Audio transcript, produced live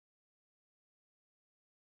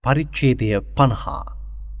පරිච්ඡේදය 50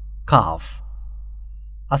 කාෆ්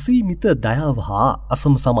අසීමිත දයාව හා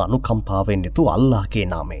අසමසම අනුකම්පාවෙන් යුතු අල්ලාහ්ගේ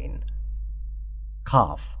නාමයෙන්.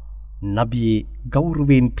 කාෆ් නබියේ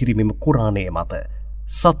ගෞරවයෙන් පිරිමෙම කුරානයේ මත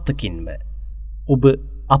සත්තකින්ම ඔබ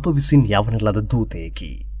අප විසින් යවන ලද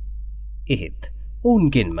දූතයෙකි. එහෙත්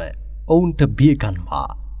ඔවුන්ගෙන්ම ඔවුන්ට බියගන්වා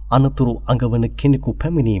අනතුරු අඟවන කෙනෙකු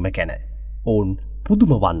පැමිණීම ගැන ඔවුන්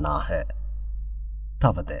පුදුම වන්නාහ.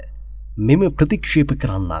 තවද මෙම ප්‍රතික්ෂේප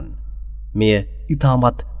කරන්නන් මෙය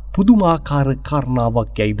ඉතාමත් පුදුමාකාර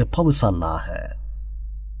කාරණාවක් යයිද පවසන්නාහ.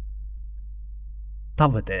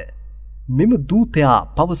 තවද මෙම දූතයා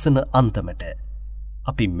පවසන අන්තමට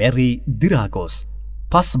අපි මැරී දිරාගොස්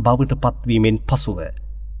පස් බවට පත්වීමෙන් පසුව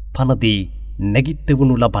පනදී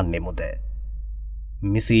නැගිට්ටවනු ලබන්නෙමුද.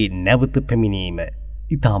 මෙසේ නැවත පැමිණීම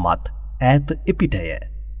ඉතාමත් ඈත එපිටය.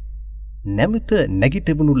 නැවත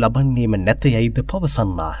නැගිටවනු ලබන්නේම නැත යයිද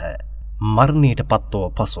පවසන්නාහ. මරණයට පත්වෝ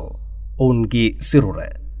පසු ඔවුන්ගේ සිරුර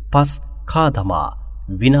පස් කාදමා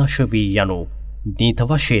විනාශ වී යනු නීත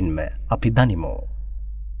වශයෙන්ම අපි දනිමු.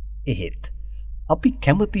 එහෙත් අපි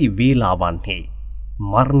කැමති වේලාවන්හි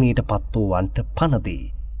මරණයට පත්වෝවන්ට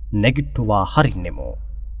පනදී නැගිට්ටුවා හරින්නෙමු.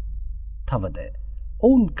 තවද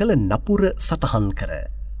ඔවුන් කළ නපුර සටහන් කර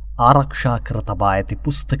ආරක්ෂා කර තබා ඇති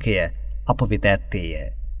පුස්තකය අප වෙත ඇත්තේය.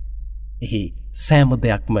 එහි සෑම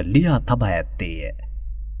දෙයක්ම ලියා තබා ඇත්තේය.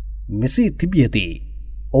 මෙසේ තිබියදී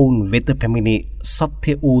ඔවුන් වෙත පැමිණි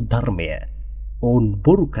සත්‍ය වූ ධර්මය ඔවුන්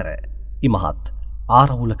බොරු කර ඉමහත්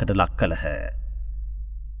ආරවුලකට ලක් කළහ.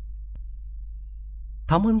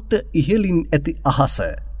 තමන්ට ඉහලින් ඇති අහස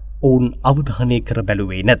ඔවුන් අවධානය කර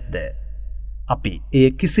බැලුවේ නැද්ද? අපි එය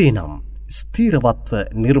කෙසේනම් ස්ථීරවත්ව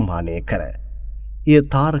නිර්මාණය කර එය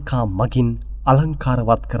තාරකා මගින්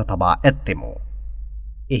අලංකාරවත් කර තබා ඇත්තෙමු.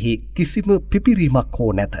 එහි කිසිම පිපිරීමක්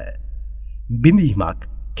හෝ නැත.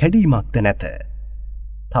 බිඳීමක් කැඩීමක්ද නැත.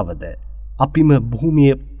 තවද අපිම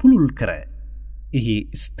භූමිය පුළුල් කර එහි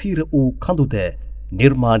ස්ථීර වූ කඳුද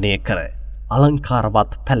නිර්මාණය කර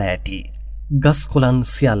අලංකාරවත් පැලෑටි ගස්කොලන්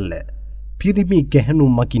සියල්ල පිරිමි ගැහැණු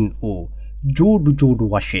මගින් වූ ජෝඩු ජෝඩු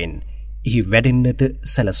වශයෙන් එහි වැඩෙන්නට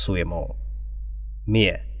සැලසුවෙමු. මෙය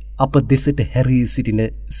අප දෙසට හැරී සිටින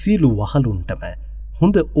සියලු වහලුන්ටම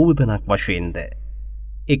හොඳ ඕදනක් වශයෙන්ද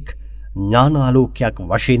එක් ඥානාලෝකයක්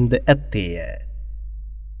වශයෙන්ද ඇත්තේය.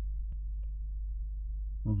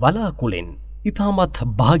 වලාකුලෙන් ඉතාමත්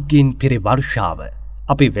භාග්‍යයෙන් පෙරි වර්ෂාව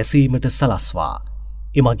අපි වැසීමට සලස්වා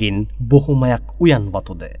එමගින් බොහොමයක් උයන්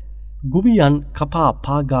වතුද ගුවියන් කපා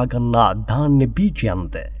පාගාගන්නා ධාන්‍ය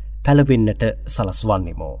බීජයන්ද පැලවෙන්නට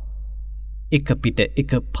සලස්වන්නෙමු. එක පිට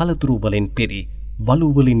එක පළතුරුවලින් පෙරි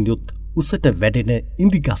වලුවලින් යුත් උසට වැඩෙන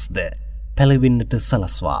ඉඳිගස්ද පැලවෙන්නට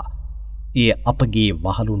සලස්වා එය අපගේ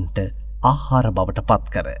වහලුන්ට ආහාර බවට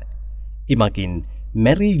පත්කර එමගින්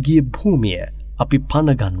මැරී ගිය භූමිය අපි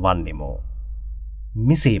පනගන්වන්නෙමු.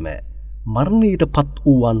 මෙසේම මරණයට පත්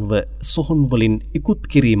වූවන්ව සොහොන්වලින් ඉකුත්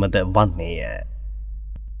කිරීමද වන්නේය.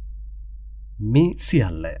 මේ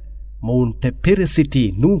සියල්ල මොවුන්ට පෙර සිටි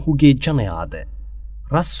නූහුගේ ජනයාද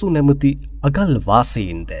රස්සු නැමති අගල්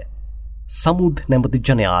වාසීන්ද සමුද් නැමති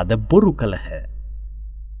ජනයාද බොරු කළහ.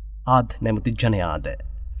 ආද් නැමති ජනයාද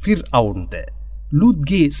ෆිර්අවුන්ද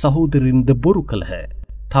ලූත්ගේ සහෝදරින්ද බොරු කළහ.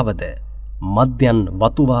 තවද මධ්‍යන්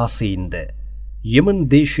වතුවාසීන්ද යෙමන්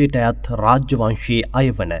දේශයට අයත් රාජ්‍යවංශයේ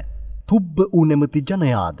අයවන තුබ්බ වූ නැමති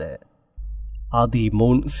ජනයාද ආදී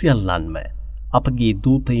මොවුන් සියල්ලන්ම අපගේ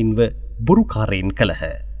දූතයින්ව බොරුකාරයෙන් කළහ.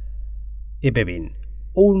 එබැවින්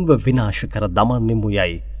ඔවුන්ව විනාශ කර දමන්නෙමු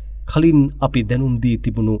යයි කලින් අපි දැනුම් දී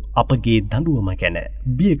තිබුණු අපගේ දඬුවම ගැන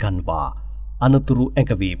බියගන්වා අනතුරු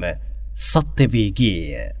ඇඟවීම සත්‍ය වී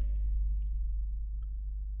ගියේය.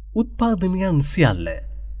 උත්පාදනයන් සියල්ල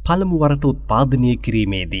පළමු වරට උත්පාදනය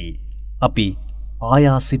කිරීමේදී අපි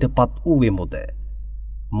ආයාසයට පත් වූවෙමුද?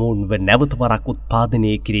 මොවුන්ව නැවත වරක්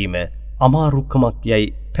උත්පාදනය කිරීම අමාරුකමක් යයි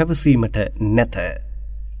පැවසීමට නැත.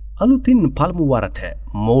 අලුතින් පළමු වරට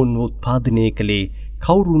මොවුන් උත්පාදනය කළේ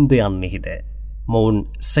කවුරුන්ද යන්නෙහිද? මොවුන්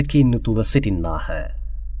සැකයෙන් යුතුව සිටින්නාහ.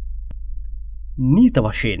 නීත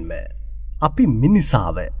වශයෙන්ම අපි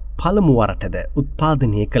මිනිසාව පළමු වරටද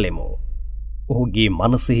උත්පාදනය කළෙමු. ඔහුගේ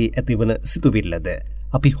මනසෙහි ඇතිවන සිතුවිල්ලද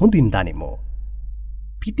අපි හොඳින් දනිමු.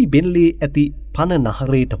 පිටි බෙල්ලේ ඇති පන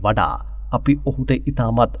නහරයට වඩා අපි ඔහුට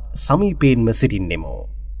ඉතාමත් සමීපයෙන්ම සිටින්නෙමු.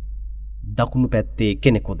 දකුණු පැත්තේ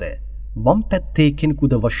කෙනෙකුද වම් පැත්තේ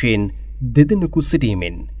කෙනෙකුද වශයෙන් දෙදෙනෙකු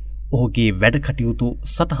සිටීමෙන් ඔහුගේ වැඩකටයුතු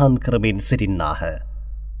සටහන් කරමින් සිටින්නාහ.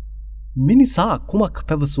 මිනිසා කුමක්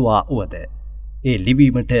පැවසුවා වුවද ඒ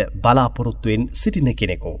ලිවීමට බලාපොරොත්තුවෙන් සිටින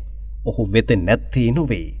කෙනෙකු ඔහු වෙත නැත්තේ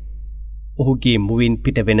නොවේ. ඔහුගේ මුවින්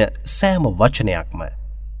පිටවෙන සෑම වචනයක්ම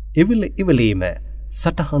එවල ඉවලීම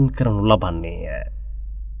සටහන් කරනු ලබන්නේය.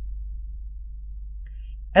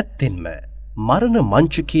 ඇත්තෙන්ම මරණ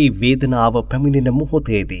මංචකේ වේදනාව පැමිණෙන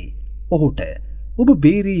මොහොතේදී ඔහුට ඔබ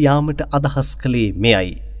බේරී යාමට අදහස් කළේ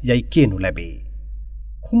මෙයයි යයි කියනු ලැබේ.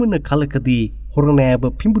 කුමන කලකදී හොරනෑබ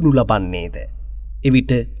පිඹුණු ලබන්නේද?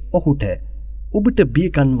 එවිට ඔහුට ඔබට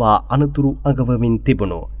බියගන්වා අනතුරු අඟවමින්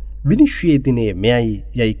තිබුණු විනිශ්චය දිනය මෙයයි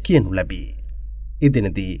යයි කියනු ලැබී.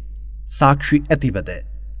 එදිනදී සාක්ෂි ඇතිවද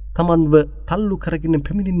තමන්ව තල්ලු කරගෙන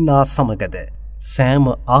පැමිණින්නා සමගද සෑම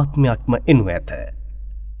ආත්මයක්ම එනු ඇත.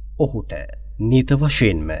 ඔහුට නීත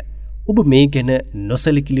වශයෙන්ම ඔබ මේ ගැන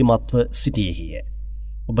නොසැලකිලිමත්ව සිටියෙහිය.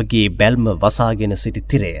 ඔබගේ බැල්ම වසාගෙන සිටි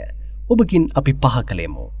තිරය ඔබගින් අපි පහ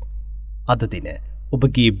කළෙමු. අද දින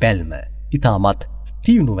ඔබගේ බැල්ම ඉතාමත්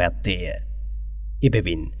තියුණු ඇත්තේය.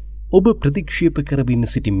 එබැවින් ඔබ ප්‍රතික්ෂේප කරමින්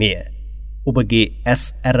සිටි මෙය ඔබගේ ඇස්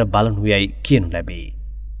ඇර බලනු යයි කියනු ලැබේ.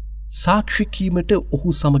 සාක්ෂි කීමට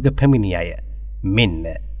ඔහු සමග පැමිණි අය මෙන්න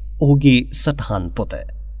ඔහුගේ සටහන් පොත.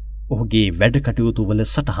 ඔහුගේ වැඩකටයුතු වල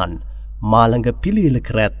සටහන් මාළඟ පිළියෙල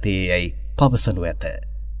කර ඇත්තේ යයි පවසනු ඇත.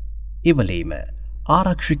 එවලීම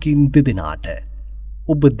ආරක්ෂකින් දෙදෙනාට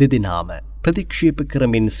ඔබ දෙදෙනාම ප්‍රතික්ෂේප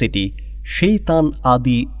කරමින් සිටි ෂයිතාන්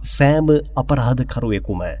ආදී සෑම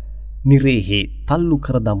අපරාධකරුවෙකුම නිරේහි තල්ලු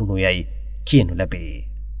කර දමනු යයි කියනු ලැබේ.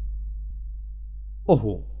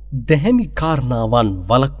 ඔහු දැහැමි කාරණාවන්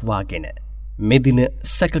වලක්වාගෙන මෙදින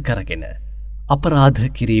සැක කරගෙන අපරාධ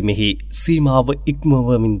කිරීමෙහි සීමාව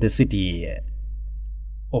ඉක්මවමින්ද සිටියේය.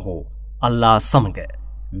 ඔහු අල්ලා සමග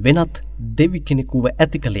වෙනත් දෙවි කෙනෙකුව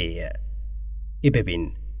ඇති කළේය. එබැවින්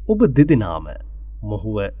ඔබ දෙදෙනාම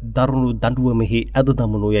මොහුව දරුණු දඬුවමෙහි ඇද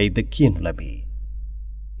දමනු යයිද කියනු ලැබේ.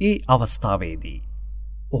 ඒ අවස්ථාවේදී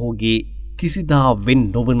ඔහුගේ කිසිදා වෙන්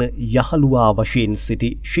නොවන යහළුවා වශයෙන්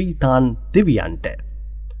සිටි ෂයිතාන් දෙවියන්ට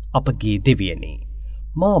අපගේ දෙවියනි,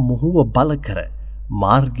 මා මොහුව බල කර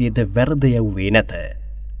මාර්ගයේද වැරද යවුවේ නැත.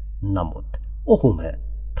 නමුත් ඔහුම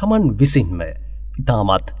තමන් විසින්ම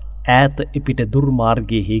ඉතාමත් ඈත එපිට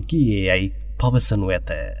දුර්මාර්ගයෙහි ගියේ යයි පවසනු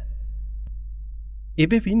ඇත.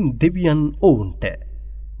 එබැවින් දෙවියන් ඔවුන්ට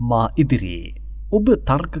මා ඉදිරියේ ඔබ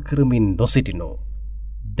තර්ක කරමින් නොසිටිනු.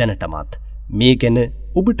 දැනටමත් මේ ගැන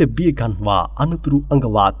ඔබට බියගන්වා අනතුරු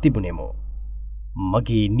අඟවා තිබුණෙමු.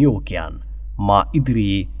 මගේ නියෝගයන් මා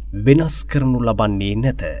ඉදිරියේ වෙනස් කරනු ලබන්නේ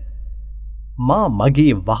නැත. මා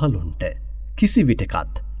මගේ වහලුන්ට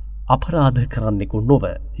කිසිවිටකත් අපරාධ කරන්නෙකු නොව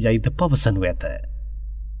යයිද පවසනු ඇත.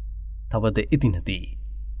 තවද එදිනදී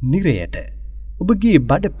නිරයට ඔබගේ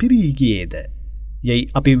බඩ පිරීගියේද යයි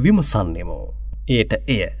අපි විමසන්නෙමු. එයට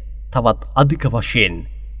එය තවත් අධික වශයෙන්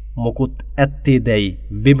මොකුත් ඇත්තේ දැයි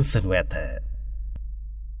විමසනු ඇත.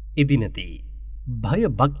 එදිනදී භය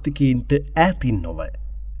භක්තිකීන්ට ඈතින් නොව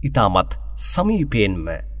ඉතාමත් සමීපයෙන්ම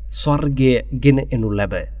ස්වර්ගය ගෙන එනු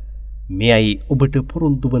ලැබ මෙයයි ඔබට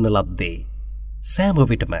පොරොන්දු වන ලද්දේ. සෑම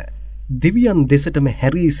විටම දෙවියන් දෙසටම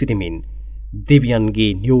හැරී සිටිමින් දෙවියන්ගේ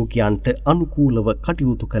නියෝගයන්ට අනුකූලව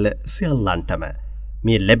කටයුතු කළ සියල්ලන්ටම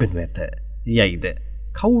මේ ලැබෙනු ඇත යයිද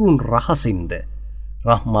කවුරුන් රහසින්ද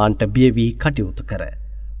රහ්මාන්ට බියවී කටයුතු කර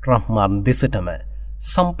රහ්මාන් දෙසටම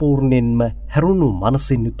සම්පූර්ණයෙන්ම හැරුණු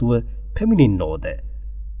මනසින් යුතුව පැමිණින්නෝද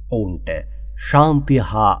ඔවුන්ට ශාන්තිය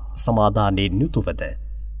හා සමාදානයෙන් යුතුවද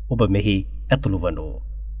ඔබ මෙහි ඇතුළු වනු.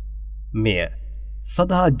 මෙය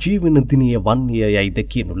සදා ජීවන දිනය වන්නේ යයිද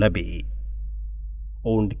කියනු ලැබේ.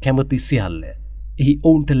 ඔවුන්ට කැමති සියල්ල එහි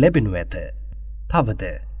ඔවුන්ට ලැබෙනු ඇත. තවද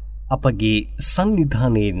අපගේ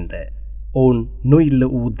සංවිධානයෙන්ද ඔවුන් නොඉල්ල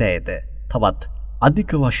වූ දෑද තවත්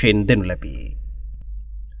අධික වශයෙන් දෙනු ලැබේ.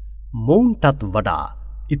 මොවුන්ටත් වඩා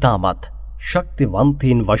ඉතාමත්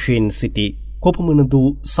ශක්තිවන්තීන් වශයෙන් සිටි කොපමණදූ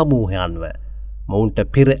සමූහයන්ව මොවුන්ට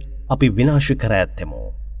පෙර අපි විනාශ කර ඇත්තෙමු.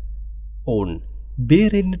 ඔවුන්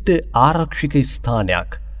බේරෙන්ට ආරක්ෂික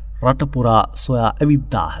ස්ථානයක් රටපුරා සොයා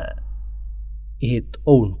ඇවිද්දාහ. එහෙත්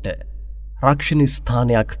ඔවුන්ට රක්ෂණ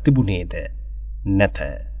ස්ථානයක් තිබුණේද නැත.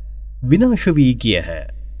 විනාශ වී ගියහ.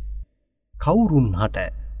 කවුරුන් හට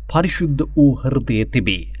පරිශුද්ධ වූ හෘදය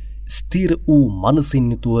තිබී ස්ථීර වූ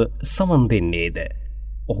මනසින් යුතුව සමන් දෙන්නේද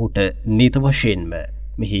ඔහුට නීත වශයෙන්ම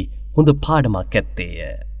මෙහි හොඳ පාඩමක් ඇත්තේය.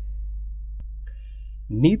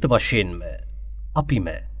 නීත වශයෙන්ම අපිම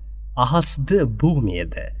අහස්ද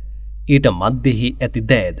භූමියද ඊට මධ්‍යෙහි ඇති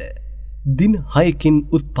දෑද දින 6කින්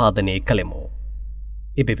උත්පාදනය කළෙමු.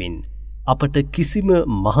 එබැවින් අපට කිසිම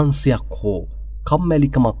මහන්සියක් හෝ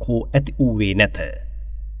කම්මැලිකමක් හෝ ඇති වූවේ නැත.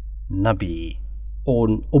 නබී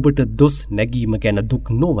ඔවුන් ඔබට දොස් නැගීම ගැන දුක්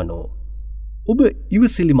නොවනු. ඔබ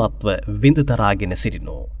ඉවසිලිමත්ව විඳ දරාගෙන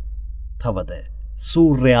සිටිනු. තවද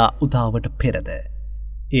සූර්යයා උදාවට පෙරද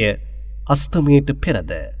එය අස්තමයට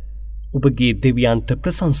පෙරද ඔබගේ දෙවියන්ට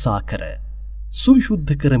ප්‍රශංසා කර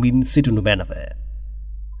සුවිශුද්ධ කරමින් සිටිනු මැනව.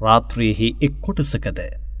 රාත්‍රියෙහි එක් කොටසකද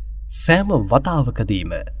සෑම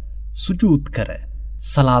වතාවකදීම සුජූත් කර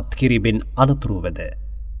සලාත් කිරීමෙන් අනතුරුවද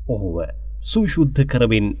ඔහුව සුවිශුද්ධ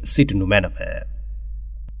කරමින් සිටිනු මැනව.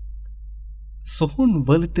 සොහොන්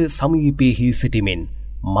වලට සමීපයෙහි සිටිමින්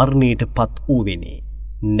මරණයට පත් වූවෙනි.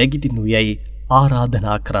 නැගිටිනු යැයි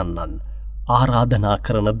ආරාධනා කරන්නන් ආරාධනා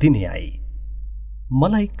කරන දිනයයි.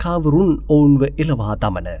 මලයිකාවරුන් ඔවුන්ව එළවා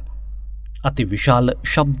දමන අති විශාල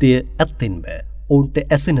ශබ්දය ඇත්තෙන්ම ඔවුන්ට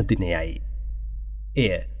ඇසෙන දිනයයි.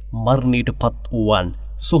 එය මරණයට පත් වූවන්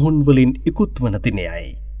සොහොන්වලින් ඉකුත්වන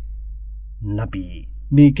දිනයයි. නබී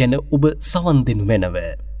මේ ගැන ඔබ සවන් දෙනු මැනව.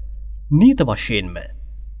 නීත වශයෙන්ම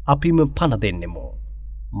අපිම පණ දෙන්නෙමු.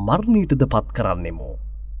 මරණයටද පත් කරන්නෙමු.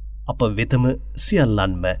 අප වෙතම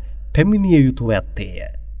සියල්ලන්ම පැමිණිය යුතුව ඇත්තේය.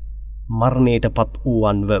 මරණයට පත්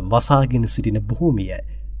වූවන්ව වසාගෙන සිටින භූමිය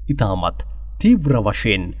ඉතාමත් තීව්‍ර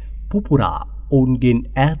වශයෙන් පුපුරා ඔවුන්ගෙන්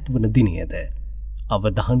ඈත්වන දිනයද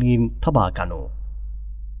අවධානයෙන් තබාගනු.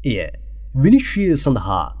 එය විනිශ්චය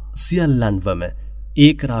සඳහා සියල්ලන්වම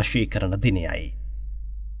ඒකරාශී කරන දිනයයි.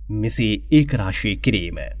 මෙසේ ඒකරාශී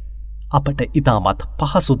කිරීම අපට ඉතාමත්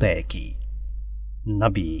පහසුදයකි.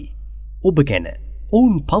 නබී ඔබ ගැන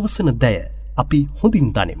ඔවුන් පවසන දෑ අපි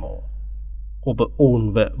හොඳින් දනිමු. ඔබ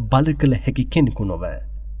ඔවුන්ව බල කළ හැකි කෙනෙකු නොව.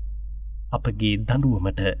 අපගේ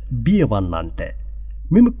දඬුවමට බියවන්නන්ට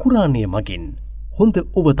මෙම කුරාණය මගින් හොඳ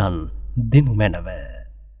ඔවදන් දෙනු මැනව.